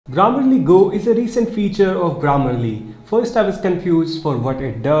Grammarly Go is a recent feature of Grammarly. First I was confused for what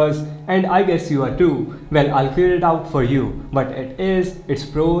it does, and I guess you are too. Well, I'll clear it out for you. What it is, its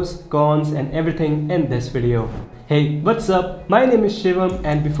pros, cons and everything in this video. Hey, what's up? My name is Shivam,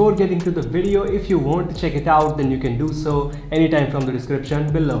 and before getting to the video, if you want to check it out, then you can do so anytime from the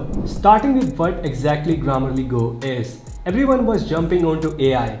description below. Starting with what exactly Grammarly Go is. Everyone was jumping onto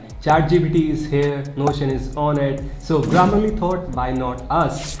AI. ChatGPT is here, Notion is on it, so Grammarly thought, why not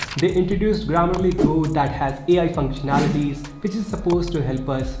us? They introduced Grammarly Go that has AI functionalities which is supposed to help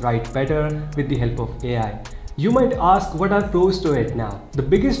us write better with the help of AI. You might ask, what are pros to it now? The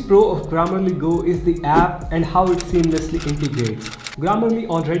biggest pro of Grammarly Go is the app and how it seamlessly integrates. Grammarly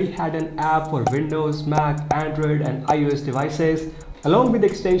already had an app for Windows, Mac, Android and iOS devices, along with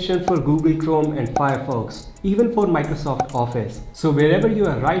extension for Google Chrome and Firefox, even for Microsoft Office. So wherever you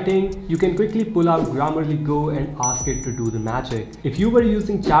are writing, you can quickly pull out Grammarly Go and ask it to do the magic. If you were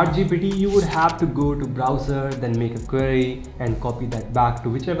using ChatGPT, you would have to go to browser, then make a query and copy that back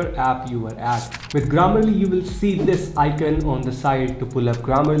to whichever app you were at. With Grammarly, you will see this icon on the side to pull up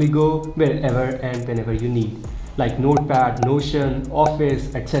Grammarly Go wherever and whenever you need, like Notepad, Notion,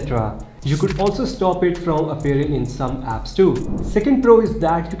 Office, etc. You could also stop it from appearing in some apps too. Second pro is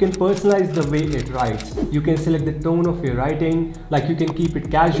that you can personalize the way it writes. You can select the tone of your writing, like you can keep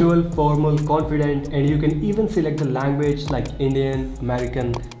it casual, formal, confident, and you can even select the language like Indian,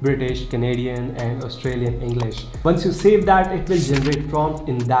 American, British, Canadian, and Australian English. Once you save that, it will generate prompt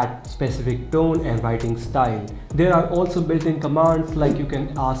in that specific tone and writing style. There are also built-in commands like you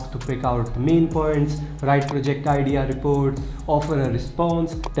can ask to pick out the main points, write project idea report, offer a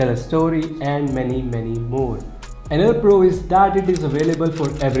response, tell a story, and many more. Another pro is that it is available for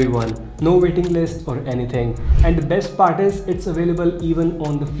everyone, no waiting list or anything. And the best part is it's available even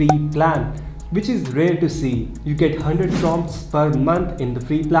on the free plan, which is rare to see. You get 100 prompts per month in the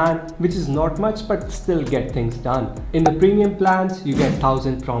free plan, which is not much but still get things done. In the premium plans, you get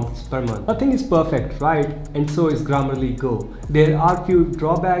 1000 prompts per month. Nothing is perfect, right? And so is Grammarly Go. There are few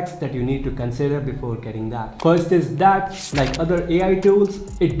drawbacks that you need to consider before getting that. First is that, like other AI tools,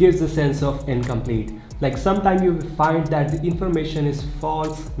 it gives a sense of incomplete. Like sometimes you will find that the information is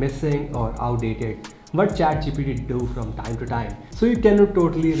false, missing or outdated. What ChatGPT do from time to time. So you cannot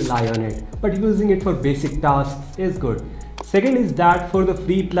totally rely on it, but using it for basic tasks is good. Second is that for the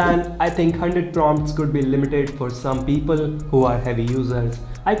free plan, I think 100 prompts could be limited for some people who are heavy users.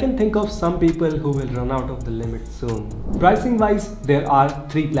 I can think of some people who will run out of the limit soon. Pricing wise, there are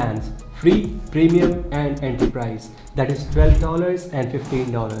three plans: free, premium and enterprise. That is $12 and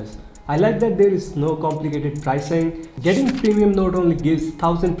 $15. I like that there is no complicated pricing. Getting premium not only gives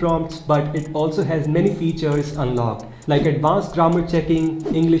 1000 prompts, but it also has many features unlocked, like advanced grammar checking,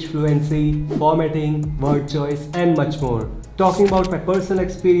 English fluency, formatting, word choice, and much more. Talking about my personal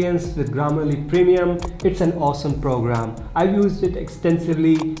experience with Grammarly Premium, it's an awesome program. I've used it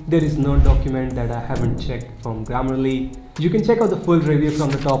extensively. There is no document that I haven't checked from Grammarly. You can check out the full review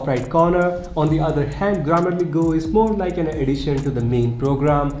from the top right corner. On the other hand, Grammarly Go is more like an addition to the main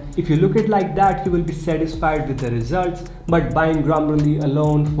program. If you look at it like that, you will be satisfied with the results, but buying Grammarly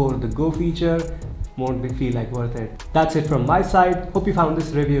alone for the Go feature won't feel like worth it. That's it from my side. Hope you found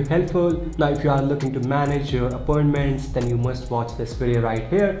this review helpful. Now if you are looking to manage your appointments, then you must watch this video right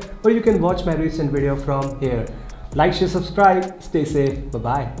here, or you can watch my recent video from here. Like, share, subscribe, stay safe, bye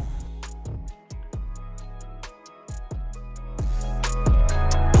bye.